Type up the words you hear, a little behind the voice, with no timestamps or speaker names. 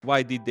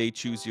Why did they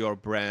choose your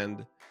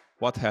brand?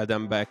 What held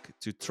them back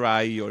to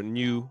try your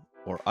new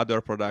or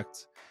other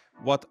products?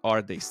 What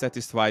are they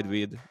satisfied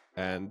with?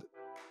 And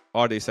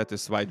are they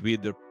satisfied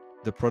with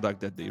the product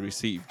that they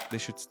received? They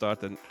should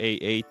start an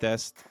AA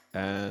test,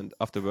 and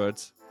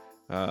afterwards,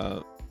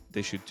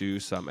 they should do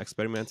some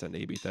experiments and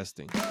A/B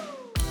testing.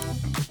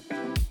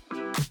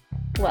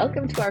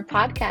 Welcome to our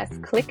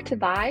podcast, Click to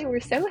Buy. We're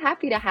so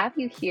happy to have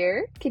you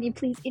here. Can you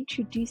please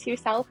introduce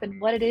yourself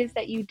and what it is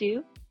that you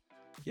do?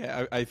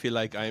 Yeah, I feel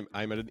like I'm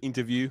at an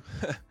interview,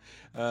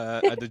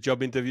 at a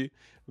job interview.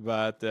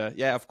 But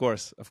yeah, of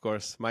course.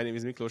 My name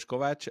is Miklós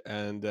Kovács,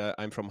 and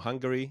I'm from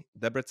Hungary,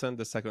 Debrecen,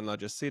 the second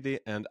largest city,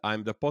 and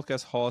I'm the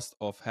podcast host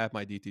of Help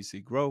My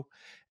DTC Grow,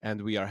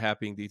 and we are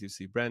helping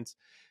DTC brands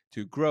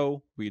to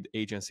grow with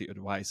agency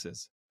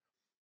advices.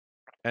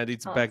 And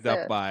it's backed up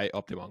Awesome. by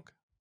Optimonk.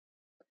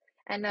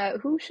 And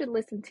who should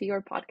listen to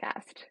your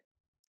podcast?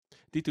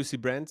 D2C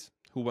brands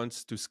who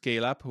wants to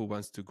scale up, who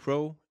wants to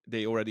grow.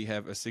 They already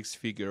have a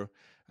 6-figure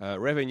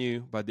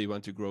revenue, but they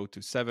want to grow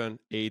to 7,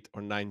 8,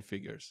 or 9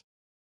 figures.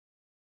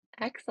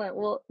 Excellent.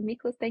 Well,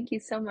 Miklós, thank you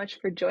so much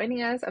for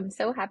joining us. I'm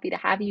so happy to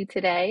have you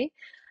today.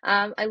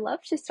 I love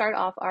to start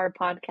off our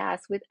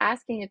podcast with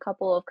asking a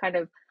couple of kind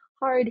of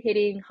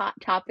hard-hitting, hot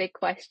topic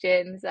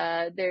questions.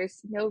 There's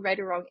no right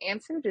or wrong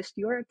answer, just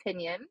your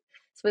opinion.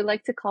 So we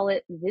like to call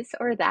it this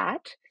or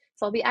that.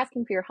 So I'll be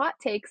asking for your hot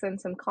takes on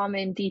some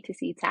common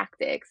D2C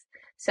tactics.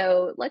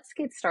 So let's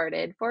get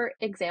started. For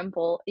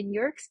example, in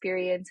your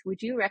experience,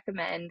 would you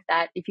recommend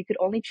that if you could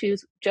only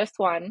choose just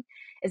one,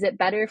 is it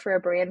better for a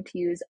brand to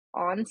use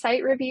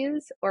on-site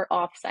reviews or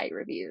off-site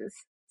reviews?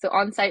 So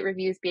on-site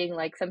reviews being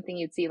like something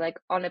you'd see like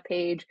on a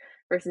page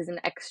versus an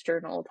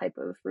external type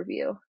of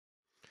review.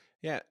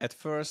 Yeah, at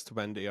first,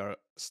 when they are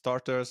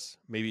starters,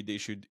 maybe they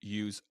should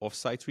use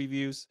off-site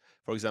reviews.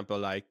 For example,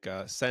 like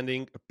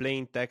sending a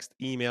plain text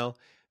email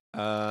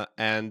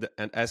and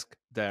ask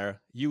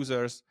their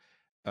users,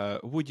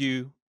 would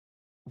you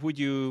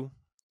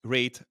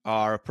rate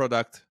our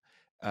product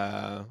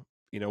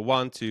in a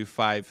 1 to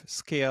 5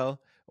 scale,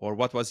 or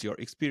what was your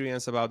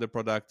experience about the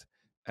product,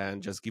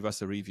 and just give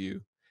us a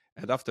review.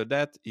 And after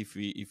that, if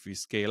we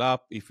scale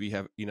up, if we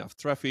have enough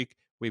traffic,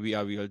 maybe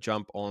I will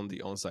jump on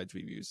the on-site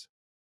reviews.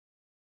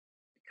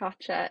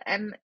 Gotcha.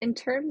 And in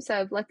terms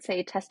of, let's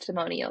say,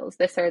 testimonials,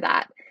 this or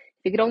that,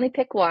 if you could only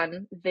pick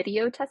one,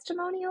 video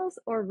testimonials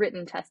or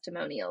written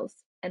testimonials,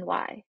 and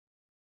why?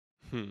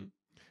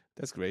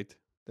 That's great.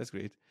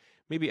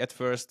 Maybe at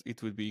first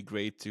it would be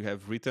great to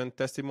have written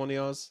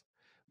testimonials,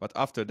 but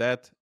after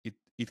that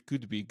it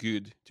could be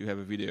good to have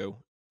a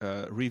video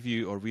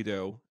review or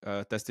video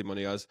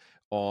testimonials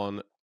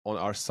on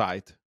our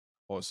site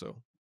also.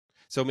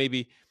 So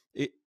maybe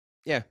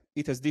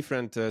it has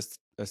different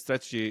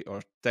strategy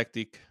or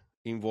tactic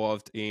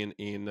involved in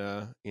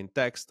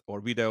text or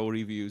video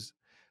reviews.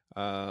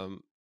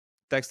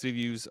 Text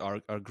reviews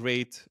are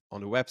great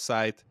on the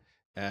website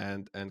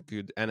and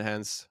could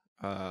enhance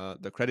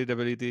the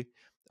credibility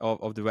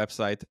of the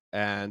website,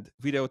 and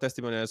video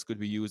testimonials could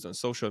be used on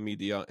social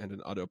media and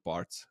in other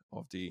parts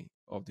of the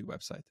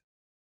website.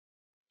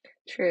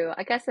 True.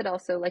 I guess it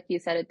also, like you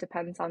said, it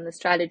depends on the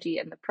strategy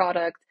and the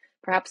product.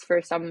 Perhaps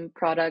for some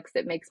products,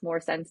 it makes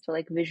more sense to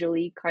like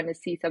visually kind of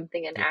see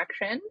something in Yep.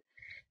 action.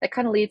 That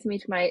kind of leads me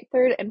to my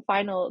third and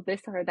final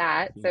this or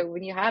that. Mhm. So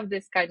when you have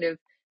this kind of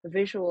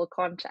visual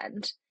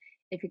content,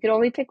 if you could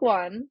only pick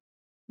one,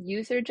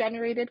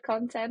 user-generated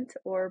content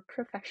or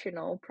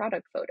professional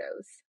product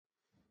photos.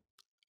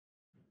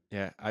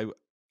 Yeah,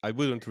 I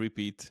wouldn't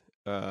repeat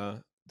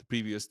the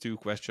previous two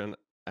question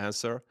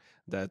answer.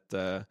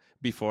 That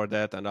before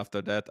that and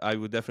after that, I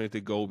would definitely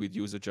go with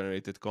user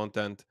generated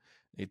content.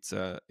 It's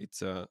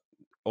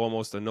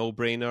almost a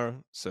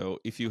no-brainer. So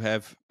if you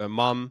have a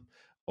mom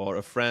or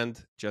a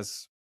friend,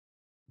 just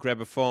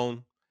grab a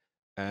phone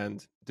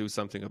and do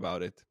something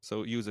about it.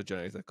 So user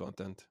generated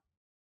content.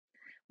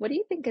 What do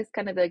you think is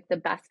kind of like the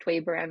best way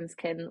brands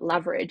can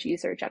leverage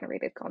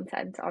user-generated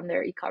content on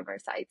their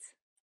e-commerce sites?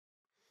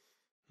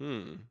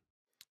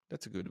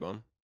 That's a good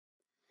one.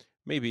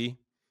 Maybe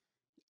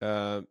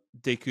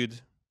they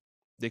could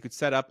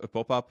set up a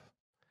pop-up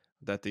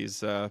that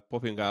is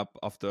popping up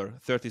after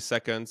 30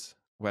 seconds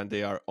when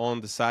they are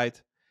on the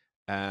site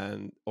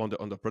and on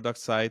the product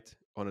site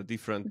on a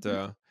different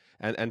Mhm.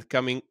 and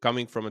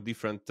coming from a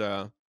different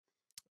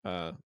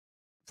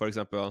for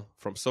example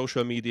from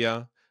social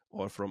media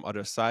or from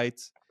other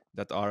sites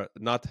that are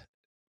not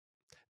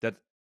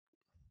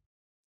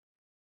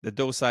that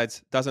those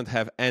sites doesn't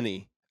have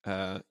any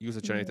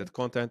user Mm, generated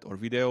content or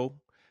video,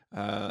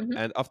 mhm.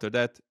 and after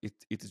that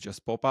it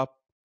just pop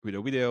up with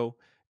a video,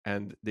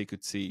 and they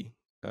could see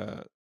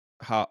uh,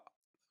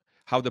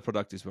 how the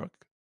product is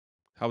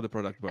how the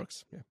product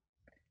works. Yeah.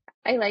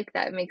 I like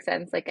that. It makes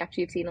sense. Like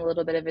after you've seen a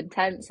little bit of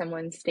intent,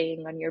 someone's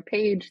staying on your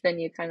page, then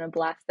you kind of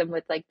blast them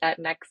with like that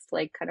next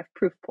like kind of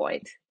proof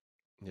point.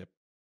 Yep.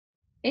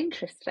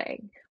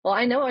 Interesting. Well,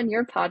 I know on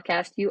your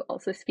podcast you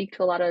also speak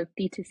to a lot of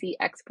D2C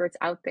experts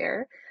out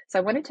there. So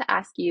I wanted to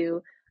ask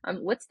you,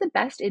 What's the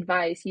best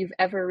advice you've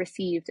ever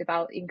received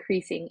about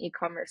increasing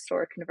e-commerce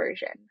store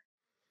conversion?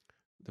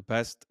 The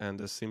best and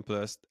the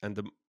simplest and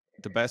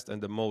the best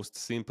and the most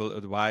simple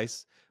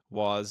advice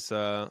was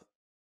that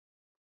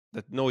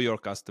know your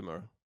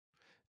customer.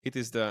 It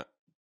is the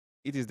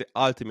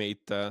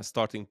ultimate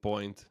starting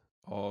point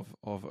of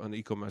an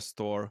e-commerce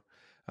store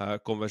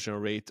conversion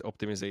rate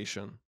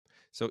optimization.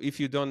 So if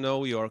you don't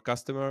know your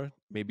customer,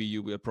 maybe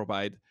you will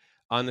provide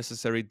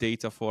unnecessary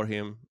data for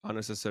him,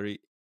 unnecessary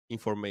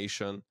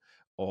information,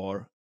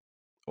 or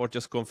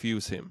just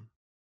confuse him.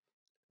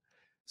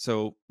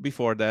 So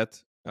before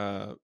that,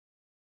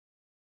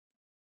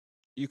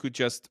 you could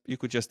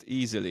just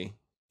easily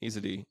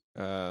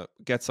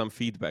get some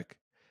feedback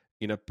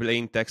in a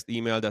plain text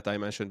email that I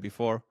mentioned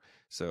before.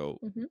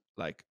 So Hmm.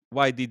 like,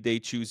 why did they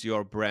choose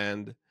your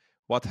brand?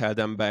 What held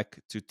them back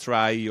to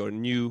try your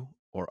new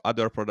or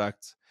other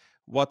products?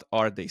 What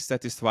are they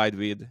satisfied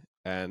with?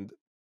 And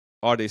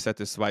are they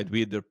satisfied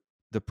with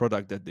the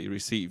product that they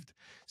received?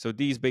 So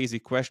these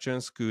basic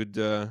questions could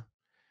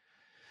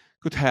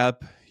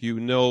help you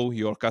know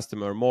your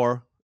customer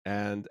more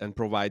and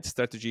provide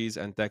strategies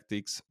and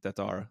tactics that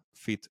are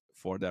fit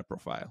for their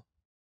profile.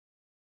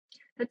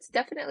 That's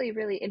definitely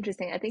really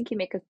interesting. I think you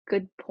make a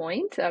good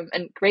point,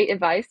 and great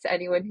advice to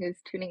anyone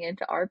who's tuning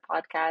into our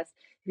podcast.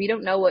 If you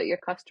don't know what your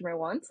customer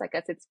wants, I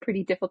guess it's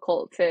pretty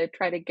difficult to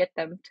try to get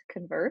them to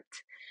convert.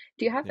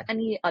 Do you have Yeah.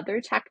 any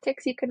other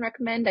tactics you can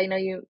recommend? I know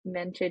you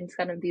mentioned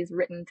kind of these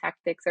written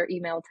tactics or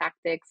email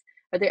tactics.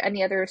 Are there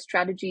any other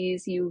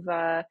strategies you've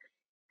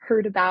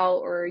heard about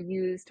or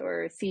used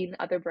or seen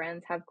other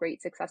brands have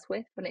great success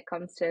with when it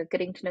comes to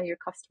getting to know your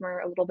customer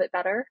a little bit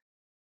better?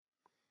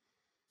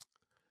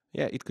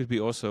 Yeah, it could be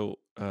also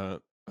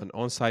an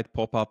on-site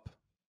pop-up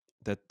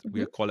that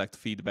will Hmm. collect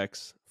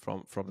feedbacks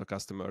from the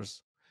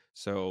customers.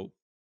 So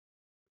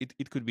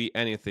it could be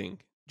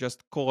anything.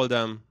 Just call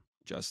them,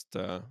 just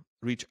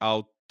reach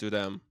out to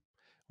them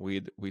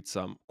with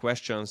some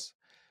questions,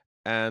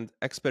 and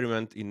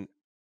experiment in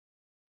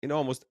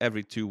almost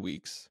every 2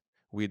 weeks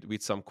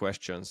with some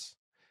questions.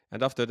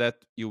 And after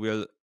that, you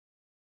will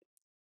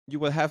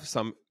have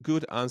some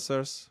good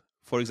answers.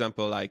 For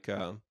example, like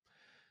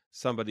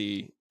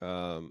somebody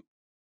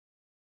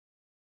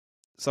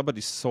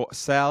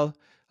sell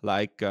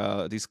like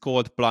these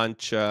cold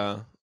plunge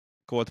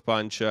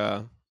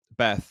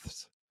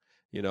baths,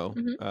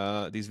 Hmm.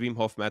 these Wim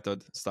Hof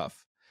method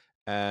stuff.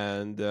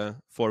 And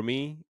for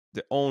me,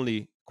 the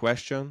only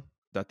question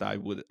that I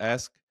would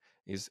ask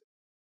is,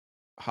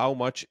 how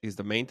much is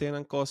the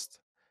maintenance cost,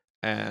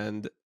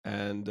 and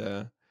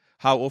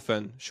how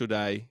often should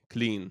I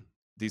clean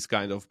these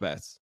kind of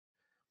baths?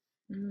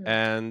 Mm.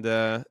 And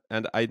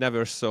I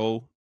never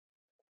saw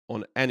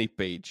on any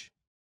page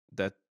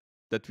that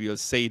will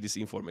say this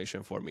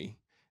information for me.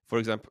 For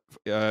example,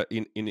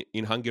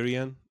 in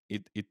Hungarian,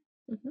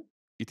 Mhm.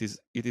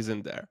 it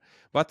isn't there.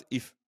 But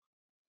if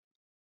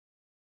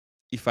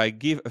I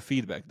give a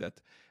feedback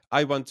that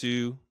I want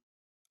to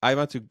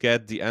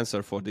get the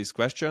answer for this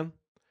question,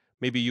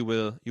 maybe you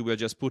will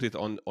just put it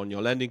on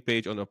your landing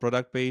page, on your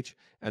product page,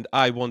 and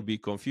I won't be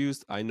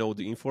confused. I know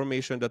the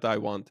information that I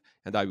want,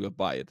 and I will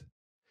buy it.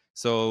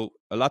 So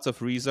lots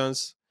of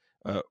reasons.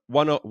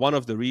 One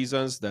of the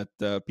reasons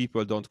that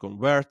people don't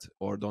convert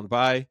or don't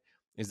buy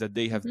is that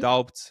they have Mhm.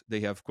 doubts, they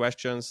have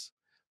questions,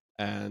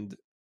 and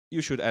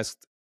you should ask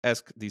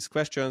these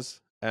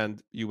questions,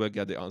 and you will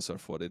get the answer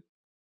for it.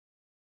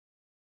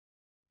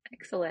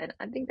 Excellent.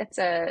 I think that's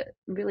a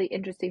really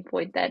interesting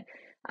point that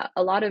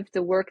a lot of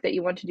the work that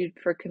you want to do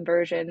for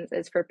conversions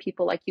is for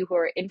people like you who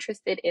are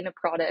interested in a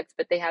product,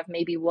 but they have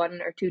maybe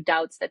one or two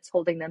doubts that's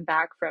holding them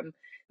back from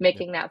Yeah.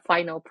 making that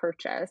final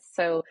purchase.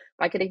 So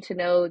by getting to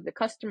know the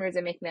customers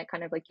and making that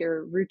kind of like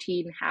your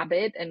routine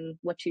habit and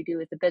what you do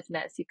as a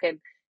business, you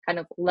can kind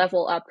of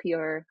level up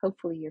your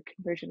hopefully your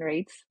conversion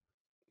rates.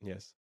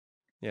 Yes.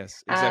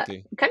 Yes. Uh,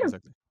 Exactly. kind of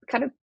Exactly.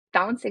 kind of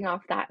bouncing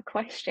off that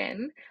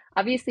question,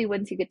 obviously,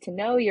 once you get to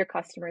know your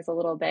customers a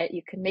little bit,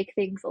 you can make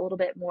things a little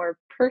bit more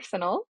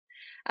personal.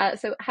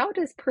 So how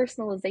does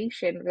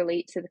personalization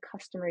relate to the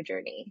customer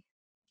journey?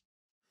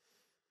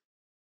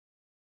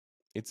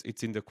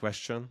 It's in the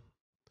question.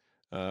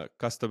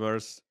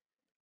 Customers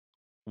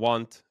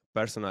want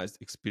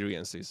personalized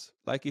experiences.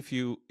 Like if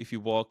you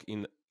walk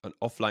in an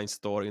offline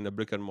store, in a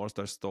brick and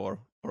mortar store,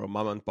 or a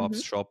mom and pop's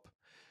Mhm. shop,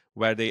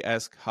 where they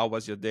ask, how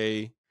was your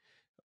day,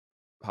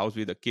 how's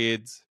with the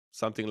kids,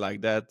 something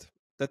like that,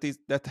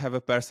 that have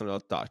a personal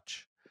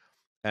touch.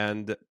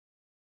 And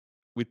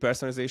with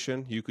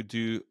personalization, you could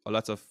do a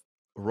lot of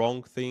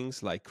wrong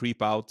things, like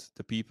creep out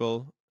the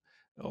people,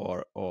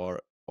 or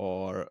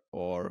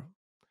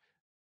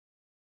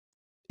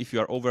if you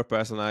are over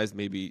personalized,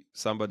 maybe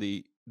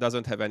somebody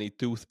doesn't have any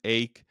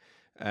toothache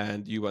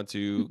and you want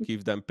to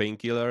give them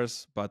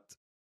painkillers, but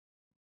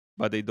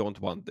they don't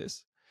want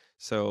this.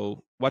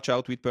 So watch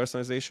out with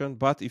personalization.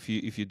 But if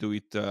you do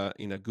it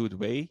in a good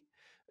way,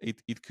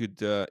 it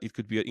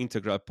could be an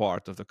integral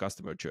part of the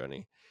customer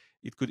journey.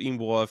 it could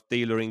involve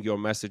tailoring your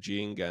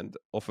messaging and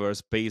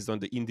offers based on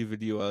the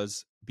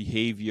individual's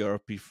behavior,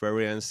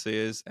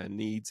 preferences, and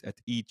needs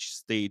at each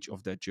stage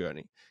of their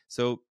journey.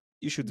 So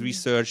you should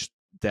research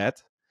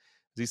that,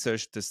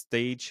 research the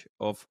stage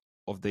of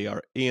they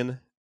are in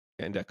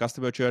their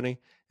customer journey,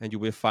 and you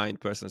will find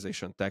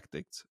personalization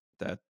tactics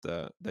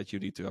that you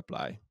need to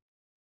apply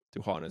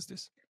to harness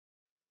this.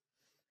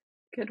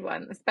 Good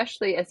one.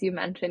 Especially as you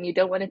mentioned, you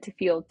don't want it to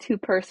feel too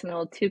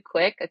personal, too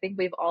quick. I think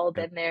we've all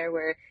been there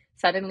where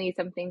suddenly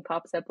something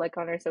pops up like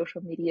on our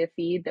social media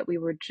feed that we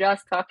were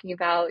just talking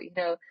about,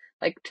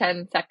 like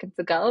 10 seconds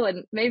ago.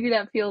 And maybe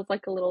that feels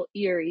like a little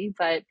eerie,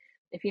 but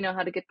if you know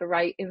how to get the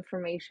right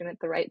information at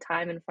the right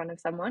time in front of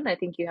someone, I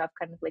think you have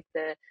kind of like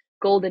the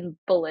golden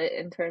bullet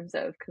in terms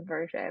of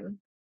conversion.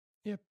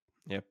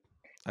 Yep.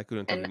 I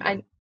couldn't And agree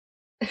more.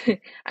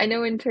 I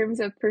know in terms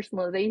of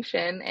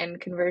personalization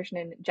and conversion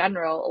in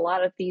general, a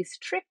lot of these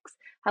tricks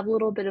have a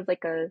little bit of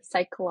like a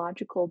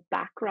psychological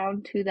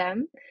background to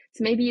them.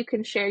 So maybe you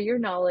can share your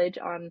knowledge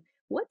on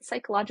what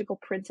psychological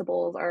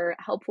principles are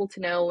helpful to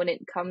know when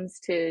it comes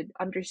to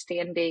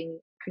understanding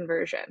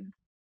conversion.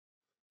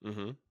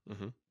 Mm-hmm.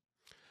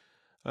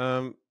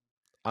 Mm-hmm.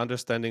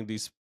 Understanding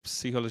these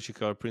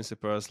psychological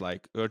principles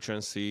like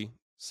urgency,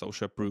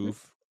 social Mhm.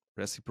 proof,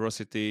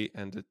 reciprocity,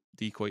 and the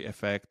decoy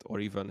effect, or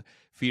even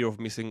fear of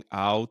missing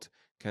out,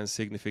 can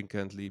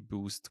significantly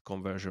boost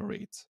conversion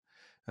rates.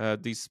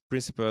 These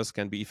principles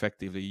can be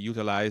effectively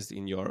utilized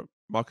in your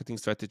marketing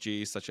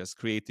strategies, such as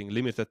creating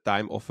limited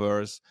time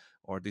offers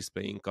or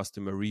displaying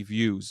customer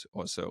reviews,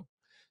 also.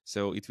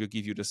 So it will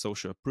give you the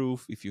social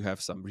proof if you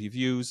have some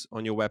reviews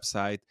on your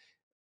website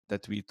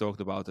that we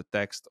talked about, the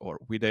text or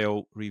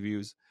video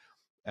reviews,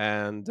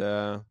 and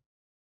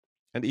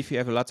if you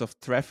have a lot of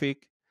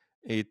traffic,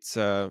 it's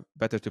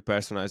better to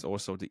personalize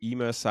also the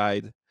email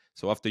side.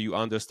 So after you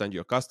understand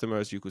your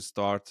customers, you could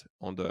start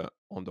on the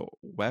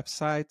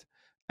website,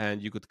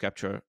 and you could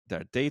capture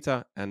their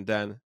data and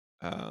then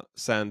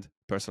send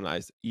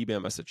personalized email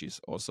messages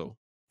also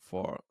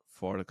for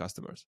the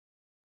customers.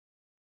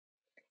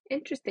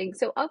 Interesting.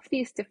 So of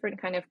these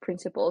different kind of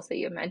principles that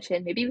you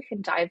mentioned, maybe we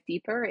can dive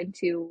deeper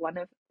into one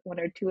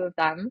or two of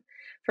them.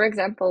 For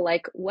example,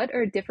 like what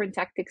are different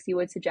tactics you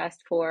would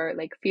suggest for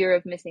like fear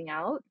of missing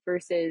out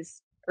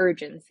versus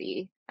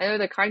urgency? I know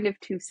they're kind of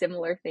two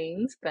similar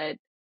things, but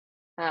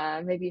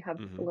maybe you have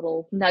a Mm-hmm.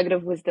 little nugget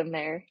of wisdom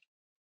there.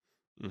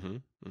 Mm-hmm.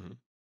 Mm-hmm.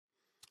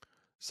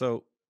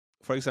 So,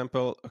 for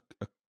example,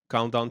 a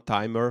countdown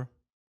timer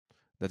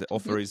that the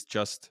Hmm. offer is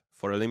just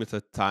for a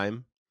limited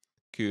time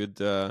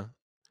could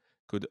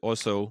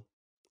also,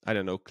 I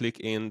don't know, click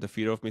in the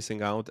fear of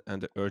missing out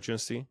and the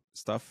urgency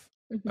stuff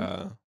Hmm.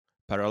 uh,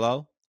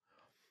 parallel.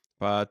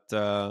 But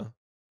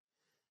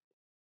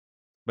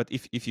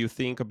if you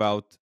think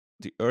about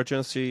the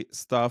urgency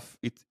stuff,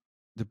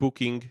 the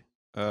booking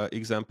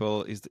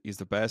example is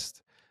the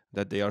best,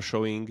 that they are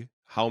showing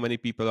how many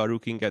people are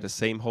looking at the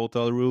same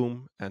hotel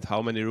room and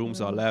how many rooms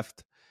are Mm.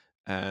 left,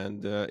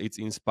 and it's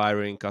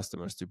inspiring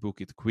customers to book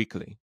it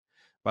quickly.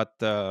 But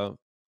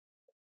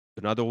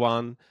another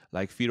one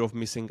like fear of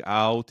missing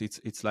out,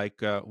 it's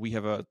like we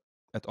have a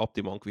at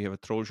Optimonk we have a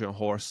Trojan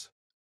horse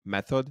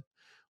method,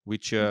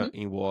 which Hmm.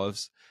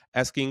 involves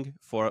asking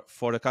for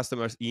the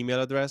customer's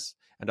email address,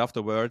 and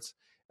afterwards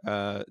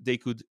they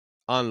could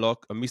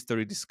unlock a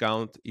mystery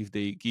discount if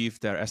they give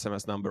their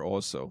SMS number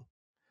also.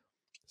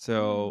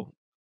 Mm. So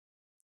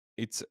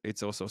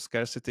it's also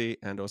scarcity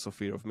and also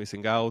fear of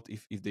missing out.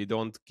 If they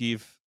don't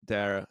give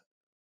their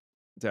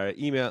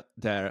email,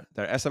 their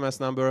SMS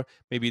number,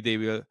 maybe they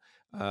will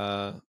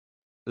uh,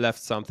 left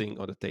something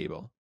on the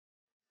table.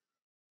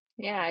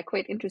 Yeah,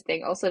 quite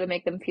interesting. Also to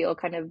make them feel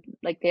kind of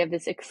like they have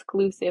this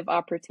exclusive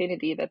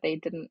opportunity that they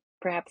didn't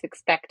perhaps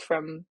expect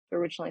from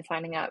originally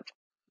signing up.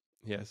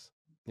 Yes,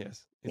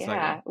 it's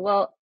like that. Yeah,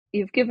 well,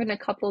 you've given a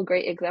couple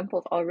great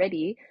examples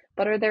already,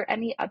 but are there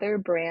any other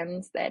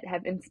brands that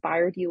have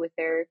inspired you with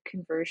their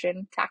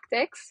conversion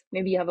tactics?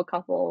 Maybe you have a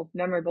couple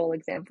memorable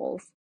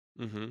examples.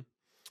 Mm-hmm.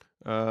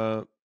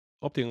 Uh,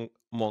 Opting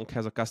Monk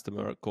has a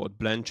customer called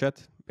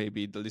Blanchett.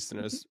 Maybe the Mhm.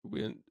 listeners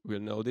will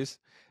know this.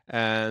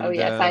 Oh And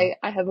yes, I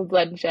have a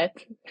bloodshed.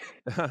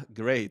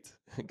 great,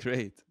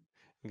 great,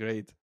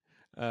 great.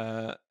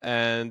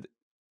 And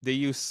they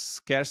use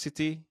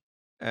scarcity,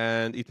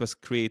 and it was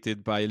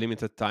created by a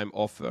limited time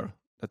offer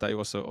that I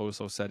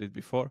also said it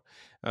before.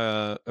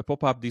 A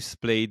pop-up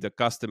display the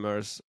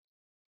customers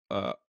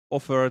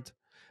offered.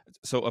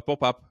 So a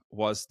pop-up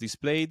was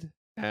displayed,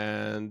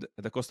 and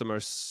the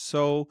customers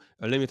saw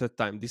a limited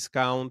time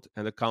discount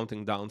and a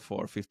counting down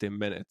for 15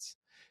 minutes.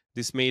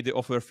 This made the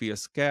offer feel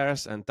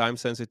scarce and time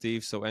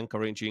sensitive, so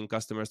encouraging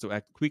customers to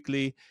act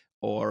quickly,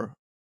 or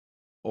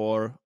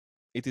or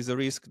it is a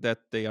risk that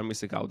they are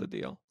missing out the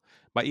deal.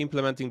 By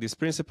implementing this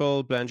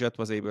principle, Blanchett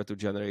was able to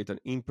generate an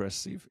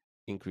impressive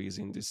increase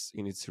in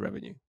its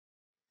revenue.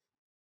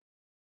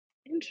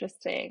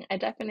 Interesting. I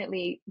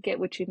definitely get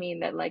what you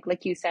mean that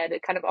like you said,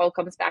 it kind of all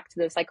comes back to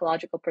the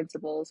psychological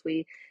principles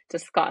we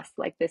discussed,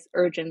 like this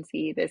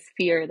urgency, this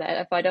fear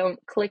that if I don't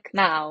click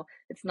now,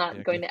 it's Yeah,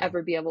 not going to exactly.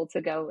 ever be able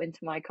to go into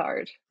my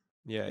card.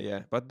 Yeah,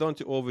 yeah. But don't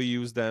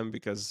overuse them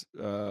because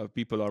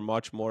people are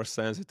much more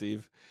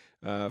sensitive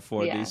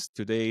for Yeah. this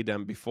today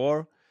than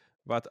before.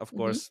 But of Hmm.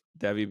 course,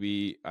 there will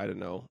be, I don't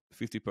know,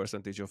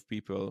 50% of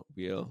people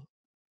will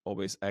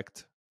always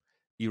act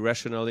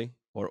irrationally,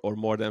 or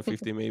more than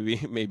 50, maybe,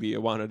 maybe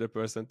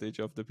 100%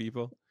 of the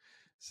people.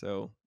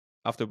 So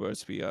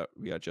afterwards, we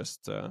are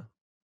just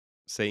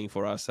saying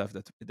for ourselves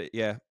that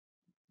yeah,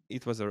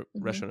 it was a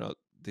Hmm. rational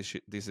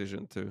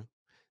decision to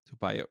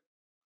buy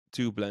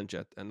two blend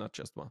jet and not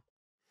just one.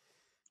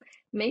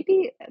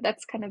 Maybe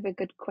that's kind of a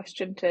good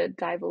question to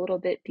dive a little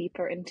bit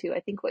deeper into.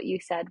 I think what you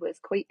said was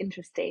quite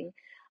interesting.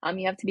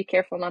 You have to be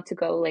careful not to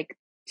go like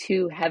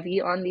too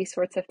heavy on these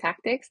sorts of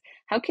tactics.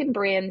 How can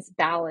brands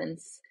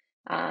balance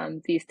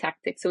these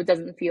tactics so it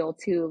doesn't feel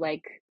too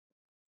like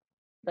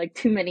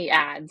too many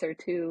ads or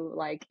too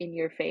like in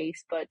your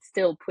face, but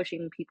still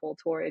pushing people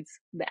towards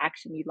the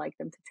action you'd like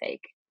them to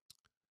take?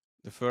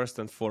 The first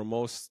and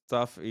foremost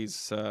stuff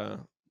is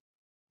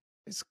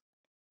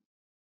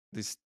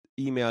this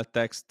email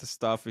text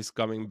stuff is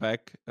coming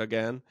back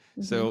again.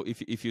 Hmm. So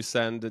if you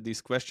send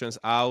these questions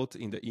out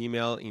in the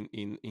email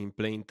in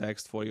plain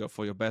text for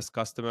your best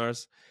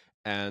customers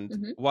and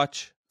Hmm.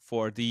 watch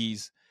for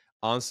these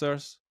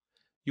answers,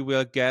 you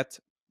will get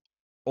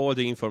all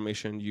the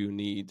information you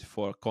need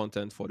for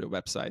content for your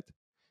website.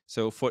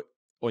 So for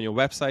on your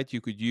website,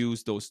 you could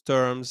use those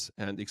terms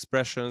and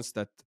expressions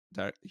that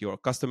your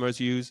customers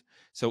use.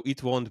 So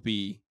it won't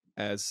be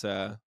as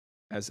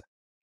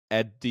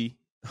edgy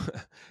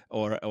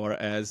or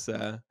as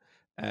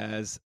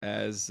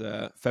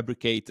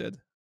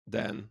fabricated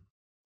than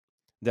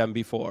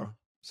before.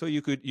 So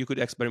you could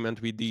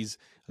experiment with these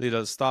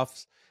little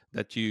stuffs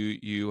that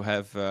you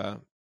have.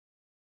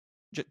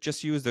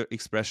 Just use the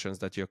expressions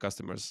that your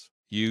customers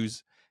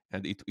use,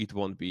 and it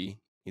won't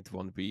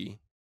be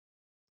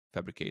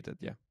fabricated.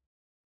 Yeah,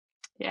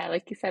 Yeah,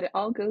 like you said, it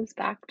all goes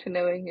back to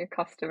knowing your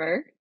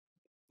customer.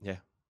 yeah.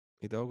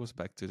 It all goes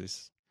back to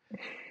this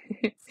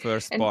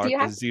first And do part, you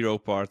the have zero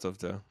part of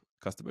the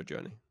customer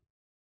journey.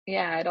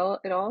 Yeah,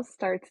 it all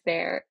starts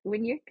there.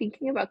 When you're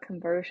thinking about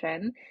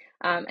conversion,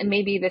 and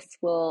maybe this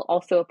will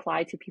also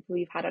apply to people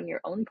you've had on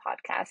your own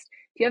podcast,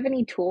 do you have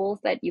any tools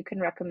that you can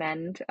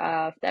recommend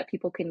that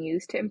people can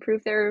use to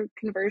improve their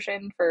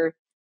conversion for,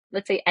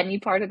 let's say, any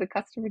part of the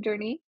customer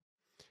journey?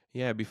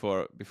 Yeah,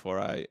 before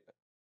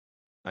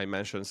I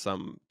mention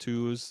some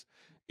tools,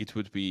 it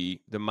would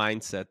be the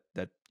mindset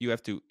that you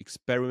have to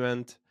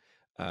experiment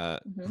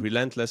Hmm.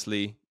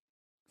 relentlessly,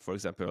 for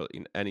example,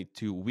 in any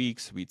 2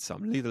 weeks with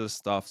some little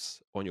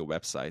stuffs on your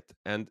website.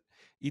 And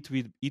it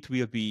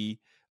will be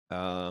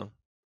uh,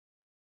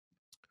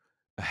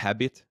 a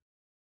habit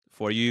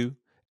for you.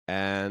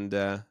 And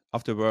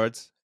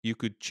afterwards, you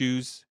could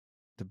choose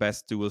the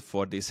best tool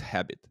for this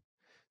habit.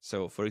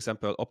 So, for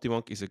example,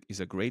 Optimonk is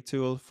a great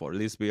tool for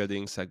list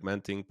building,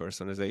 segmenting,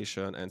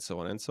 personalization, and so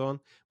on and so on.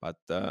 But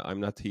I'm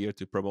not here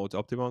to promote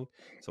Optimonk,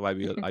 so I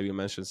will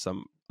mention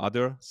some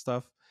other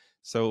stuff.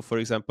 So, for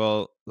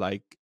example,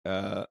 like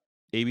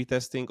A/B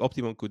testing,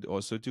 Optimonk could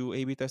also do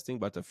A/B testing,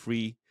 but a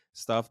free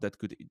stuff that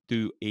could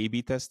do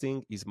A/B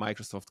testing is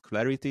Microsoft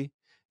Clarity.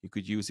 You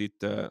could use it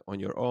on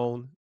your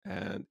own,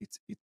 and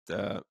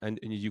and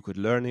you could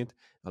learn it.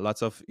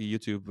 Lots of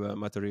YouTube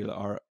material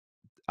are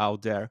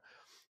out there,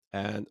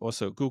 and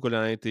also Google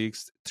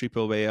Analytics,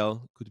 Triple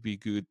Whale could be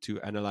good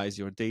to analyze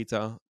your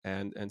data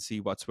and see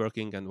what's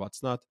working and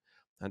what's not.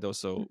 And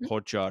also Hmm.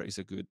 Hotjar is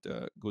a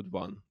good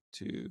one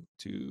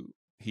to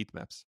heat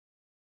maps.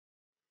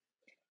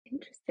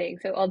 Interesting.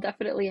 So I'll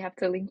definitely have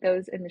to link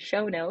those in the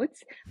show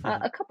notes.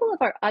 Hmm. A couple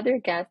of our other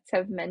guests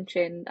have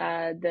mentioned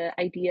the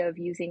idea of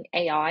using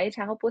AI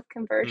to help with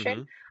conversion.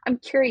 Hmm. I'm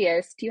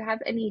curious, do you have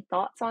any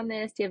thoughts on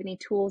this? Do you have any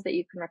tools that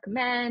you can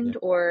Yeah. recommend,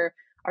 or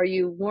are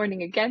you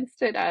warning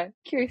against it?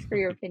 Curious for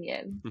your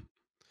opinion.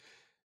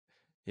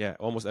 Yeah,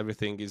 almost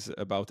everything is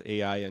about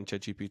AI and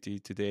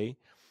ChatGPT today,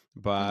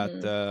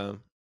 but Mm-hmm.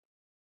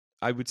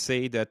 I would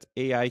say that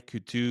AI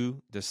could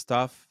do the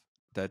stuff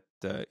that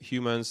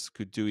humans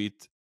could do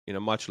it in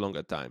a much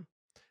longer time.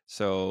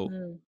 So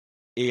Mm.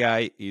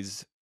 AI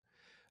is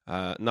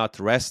not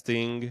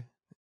resting,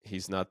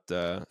 he's not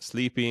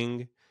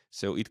sleeping.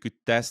 So it could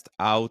test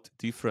out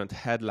different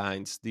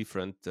headlines,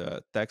 different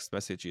text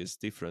messages,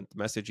 different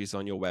messages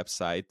on your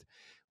website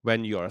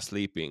when you are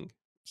sleeping.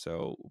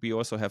 So we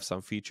also have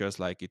some features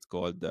like it's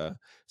called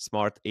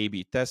smart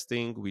A/B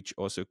testing, which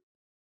also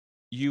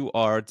you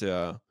are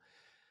the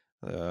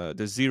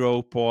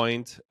 0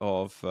 point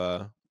of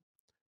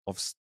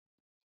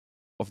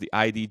of the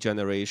ID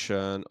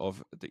generation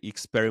of the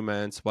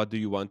experiments. What do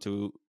you want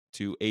to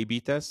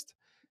A/B test?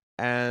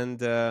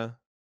 And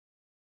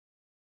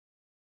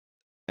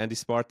and the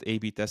smart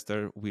A/B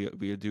tester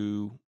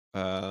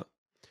uh,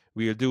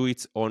 will do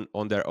it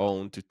on their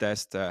own to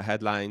test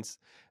headlines,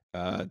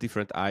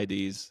 different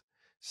IDs.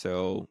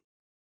 So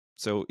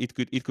so it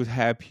could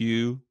help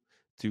you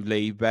to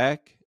lay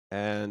back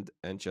and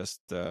just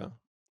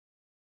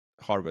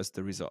harvest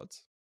the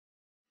results.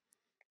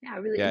 Yeah,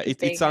 really Yeah,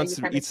 interesting how you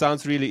kind of it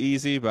sounds really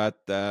easy, but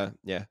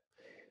yeah,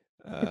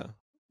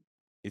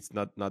 it's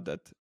not that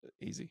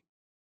easy.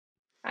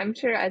 I'm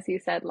sure, as you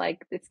said,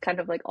 like it's kind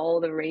of like all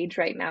the rage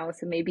right now.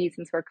 So maybe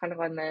since we're kind of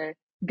on the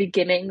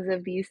beginnings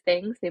of these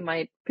things, they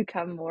might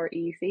become more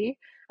easy.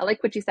 I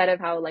like what you said of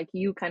how like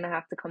you kind of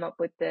have to come up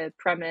with the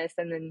premise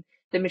and then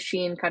the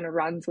machine kind of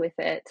runs with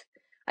it.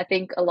 I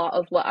think a lot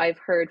of what I've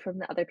heard from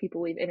the other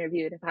people we've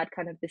interviewed have had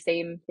kind of the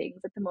same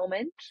things at the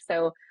moment.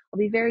 So I'll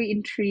be very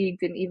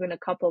intrigued in even a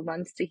couple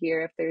months to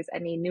hear if there's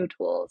any new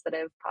tools that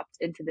have popped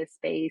into this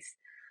space,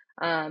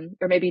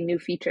 or maybe new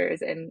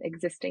features in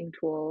existing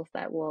tools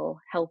that will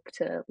help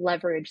to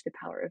leverage the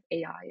power of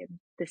AI in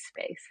this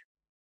space.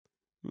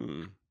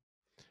 Hmm.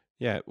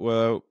 Yeah,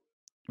 well,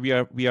 we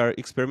are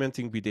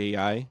experimenting with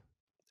AI,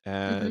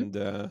 Mm-hmm. and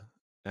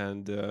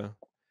and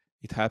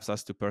it helps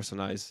us to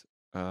personalize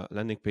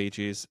landing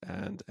pages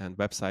and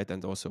website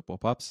and also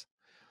pop-ups.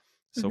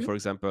 So, Mm-hmm. for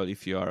example,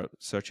 if you are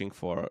searching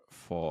for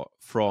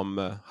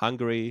from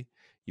Hungary,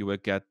 you will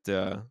get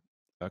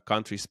a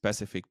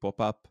country-specific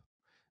pop-up,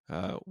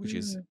 which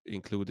is Mm-hmm.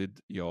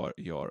 included your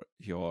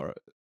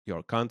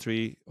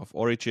country of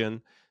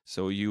origin.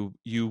 So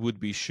you would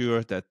be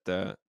sure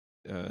that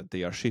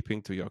they are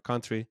shipping to your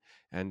country,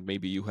 and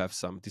maybe you have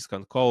some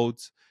discount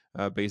codes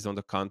based on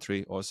the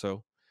country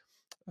also.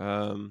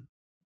 Um,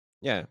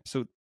 yeah,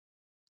 so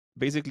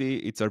basically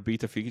it's our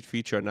beta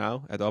feature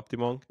now at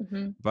Optimong,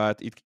 Mm-hmm. but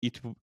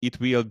it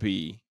will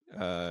be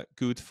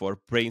good for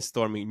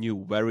brainstorming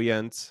new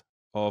variants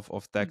of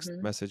text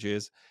Mm-hmm.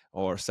 messages,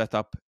 or set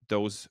up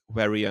those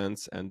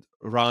variants and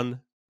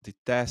run the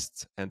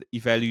tests and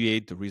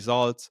evaluate the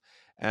results,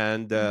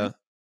 and Mm-hmm.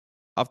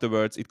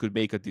 afterwards it could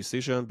make a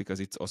decision, because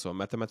it's also a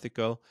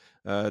mathematical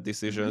Mm-hmm.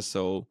 decision.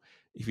 So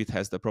if it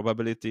has the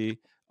probability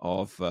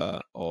of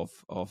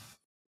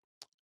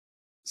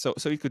so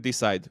it could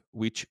decide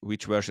which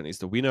version is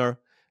the winner,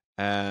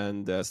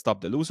 and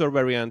stop the loser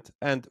variant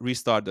and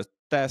restart the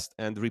test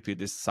and repeat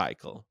this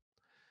cycle.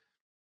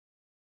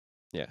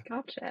 Yeah.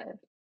 Gotcha.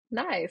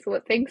 Nice.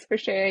 Well, thanks for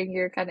sharing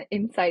your kind of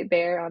insight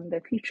there on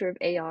the future of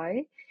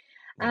AI.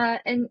 Yeah.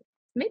 And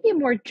maybe a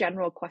more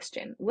general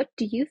question. What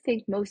do you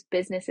think most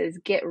businesses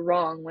get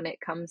wrong when it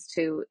comes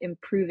to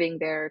improving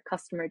their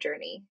customer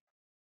journey?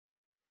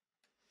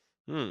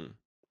 Hmm.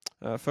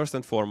 First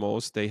and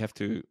foremost, they have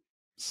to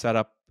set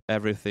up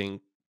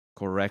everything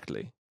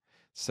correctly.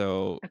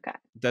 So Okay.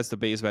 that's the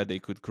base where they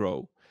could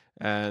grow,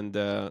 and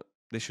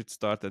they should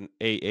start an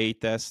AA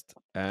test,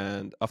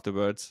 and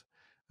afterwards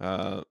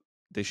uh,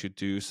 they should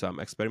do some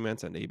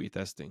experiments and A/B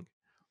testing.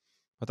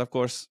 But of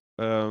course,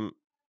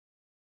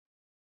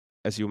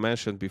 as you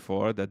mentioned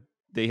before, that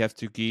they have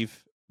to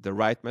give the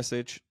right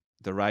message,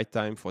 the right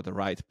time for the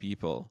right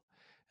people.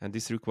 And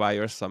this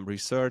requires some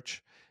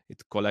research,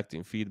 it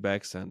collecting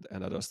feedbacks and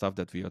other stuff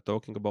that we are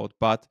talking about.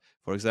 But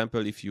for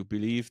example, if you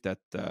believe that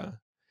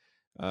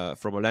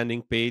from a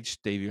landing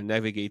page, they will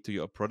navigate to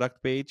your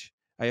product page,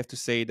 I have to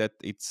say that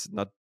it's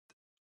not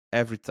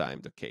every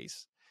time the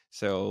case.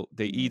 So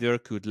they Mm-hmm. either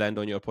could land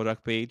on your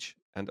product page,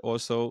 and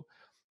also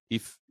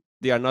if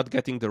they are not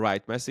getting the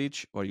right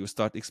message, or you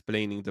start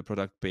explaining the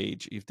product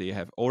page if they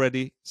have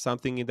already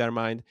something in their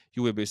mind,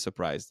 you will be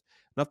surprised.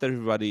 Not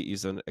everybody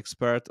is an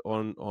expert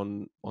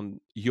on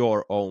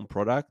your own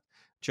product.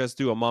 Just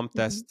do a mom Mm-hmm.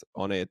 test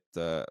on it,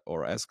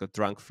 or ask a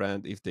drunk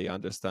friend if they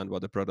understand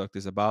what the product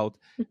is about,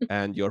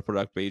 and your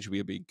product page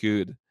will be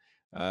good,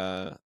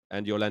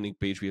 and your landing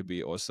page will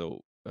be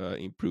also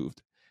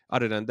improved.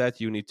 Other than that,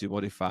 you need to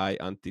modify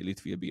until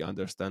it will be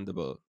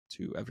understandable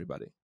to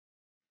everybody.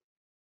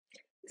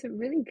 It's a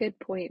really good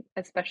point,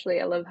 especially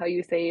I love how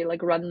you say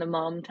like run the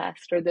mom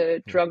test or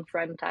the Yeah. drunk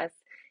friend test.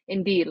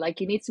 Indeed, like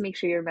you need to make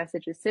sure your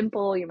message is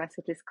simple, your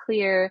message is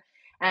clear.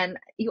 And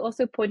you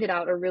also pointed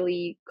out a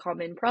really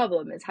common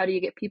problem is how do you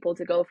get people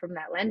to go from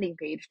that landing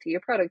page to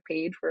your product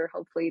page where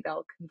hopefully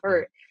they'll Yeah.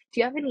 convert?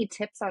 Do you have any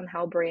tips on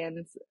how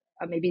brands,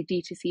 maybe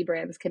DTC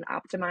brands, can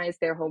optimize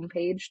their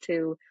homepage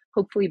to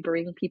hopefully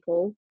bring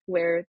people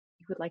where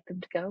you would like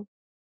them to go?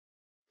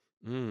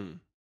 Mm.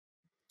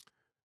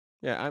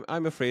 Yeah,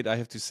 I'm afraid I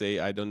have to say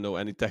I don't know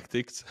any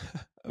tactics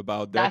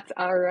about that. That's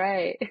all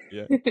right.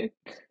 Yeah.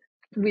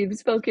 We've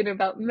spoken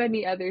about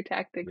many other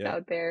tactics Yeah.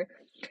 out there.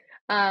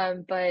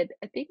 But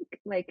I think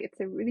like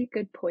it's a really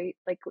good point,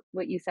 like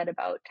what you said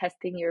about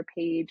testing your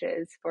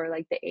pages for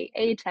like the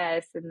AA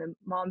test and the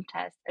mom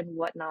test and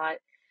whatnot.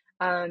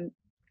 Um,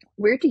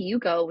 where do you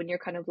go when you're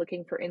kind of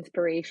looking for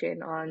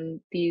inspiration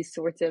on these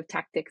sorts of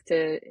tactics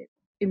to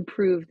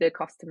improve the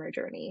customer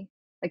journey?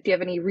 Like, do you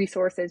have any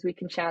resources we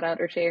can shout out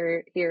or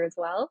share here as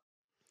well?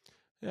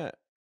 Yeah.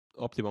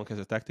 Optimum has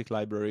a tactic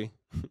library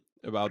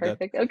about that.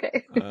 Perfect.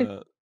 Okay.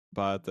 Uh,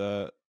 but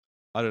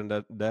other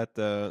than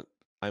that,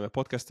 I'm a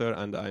podcaster,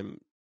 and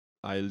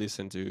I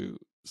listen to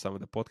some of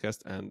the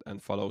podcasts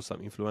and follow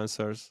some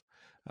influencers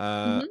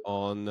Hmm.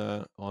 on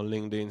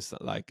LinkedIn,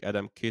 like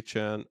Adam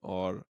Kitchen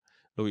or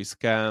Louis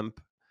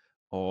Camp,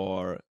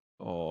 or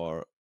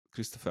or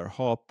Christopher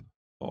Hopp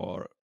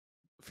or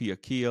Fia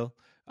Keel.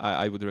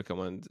 I would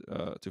recommend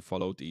to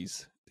follow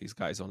these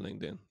guys on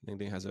LinkedIn.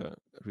 LinkedIn has a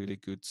really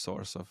good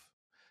source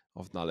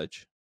of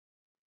knowledge.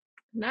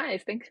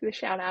 Nice. Thanks for the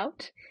shout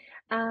out.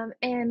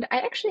 And I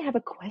actually have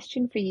a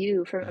question for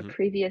you from a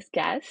previous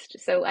guest.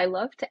 So I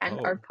love to end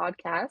our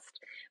podcast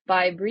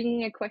by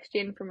bringing a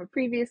question from a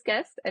previous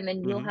guest, and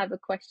then you'll have a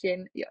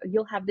question,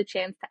 you'll have the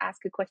chance to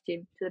ask a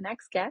question to the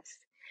next guest.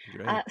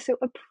 Great. So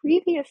a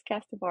previous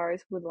guest of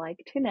ours would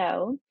like to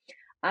know,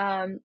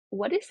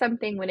 what is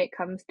something when it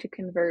comes to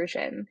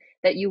conversion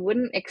that you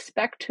wouldn't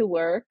expect to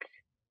work,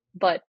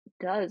 but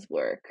does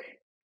work?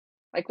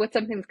 Like, what's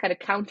something that's kind of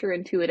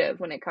counterintuitive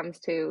when it comes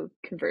to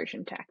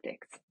conversion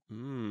tactics?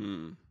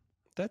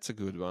 That's a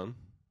good one.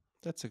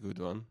 That's a good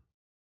one.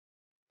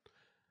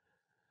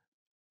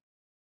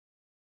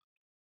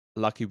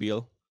 Lucky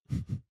Bill.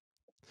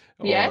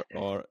 Yeah.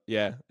 Or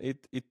yeah,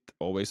 it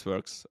always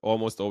works.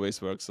 Almost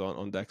always works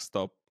on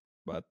desktop,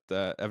 but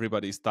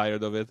everybody's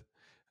tired of it.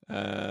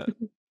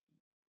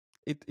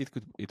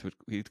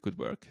 It could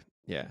work.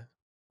 Yeah.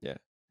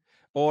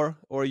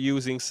 Or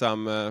using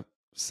some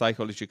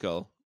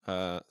psychological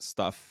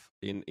stuff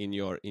in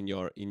your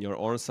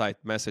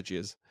on-site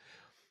messages.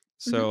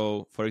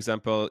 So, for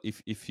example,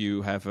 if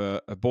you have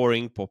a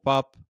boring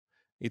pop-up,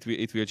 it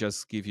will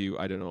just give you,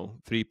 I don't know,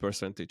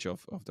 3%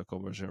 of the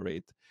conversion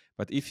rate.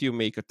 But if you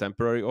make a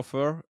temporary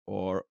offer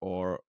or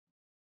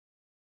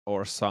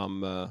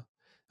some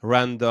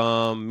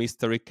random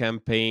mystery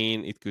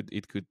campaign,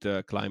 it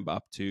could climb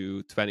up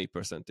to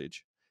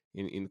 20%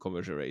 in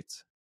conversion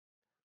rates.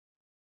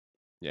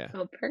 Yeah.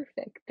 Oh,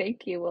 perfect.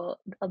 Thank you. Well,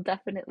 I'll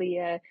definitely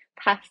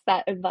pass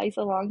that advice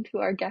along to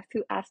our guest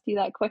who asked you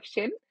that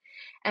question.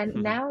 And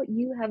now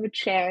you have a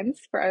chance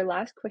for our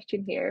last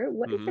question here.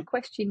 What is the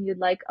question you'd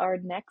like our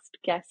next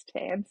guest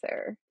to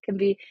answer? Can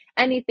be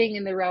anything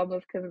in the realm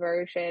of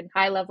conversion,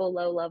 high level,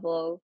 low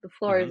level. The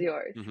floor is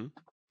yours.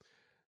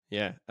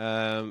 Yeah.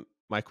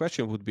 My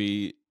question would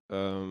be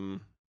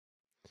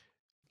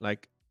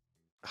like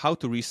how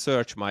to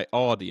research my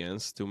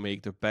audience to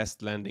make the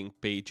best landing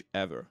page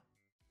ever.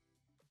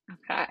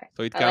 Okay.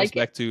 So it I comes like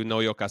back it. to know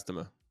your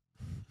customer.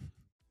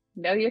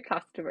 Know your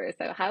customer.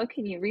 So how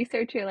can you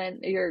research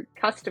your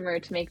customer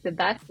to make the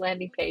best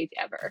landing page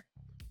ever?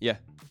 Yeah.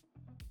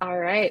 All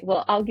right.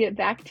 Well, I'll get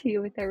back to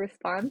you with a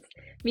response.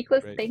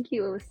 Miklós, Great. thank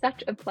you. It was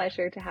such a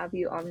pleasure to have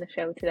you on the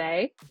show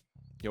today.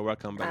 You're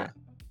welcome, Becca.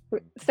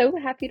 We're so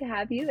happy to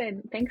have you,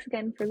 and thanks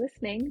again for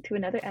listening to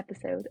another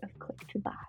episode of Click to Buy.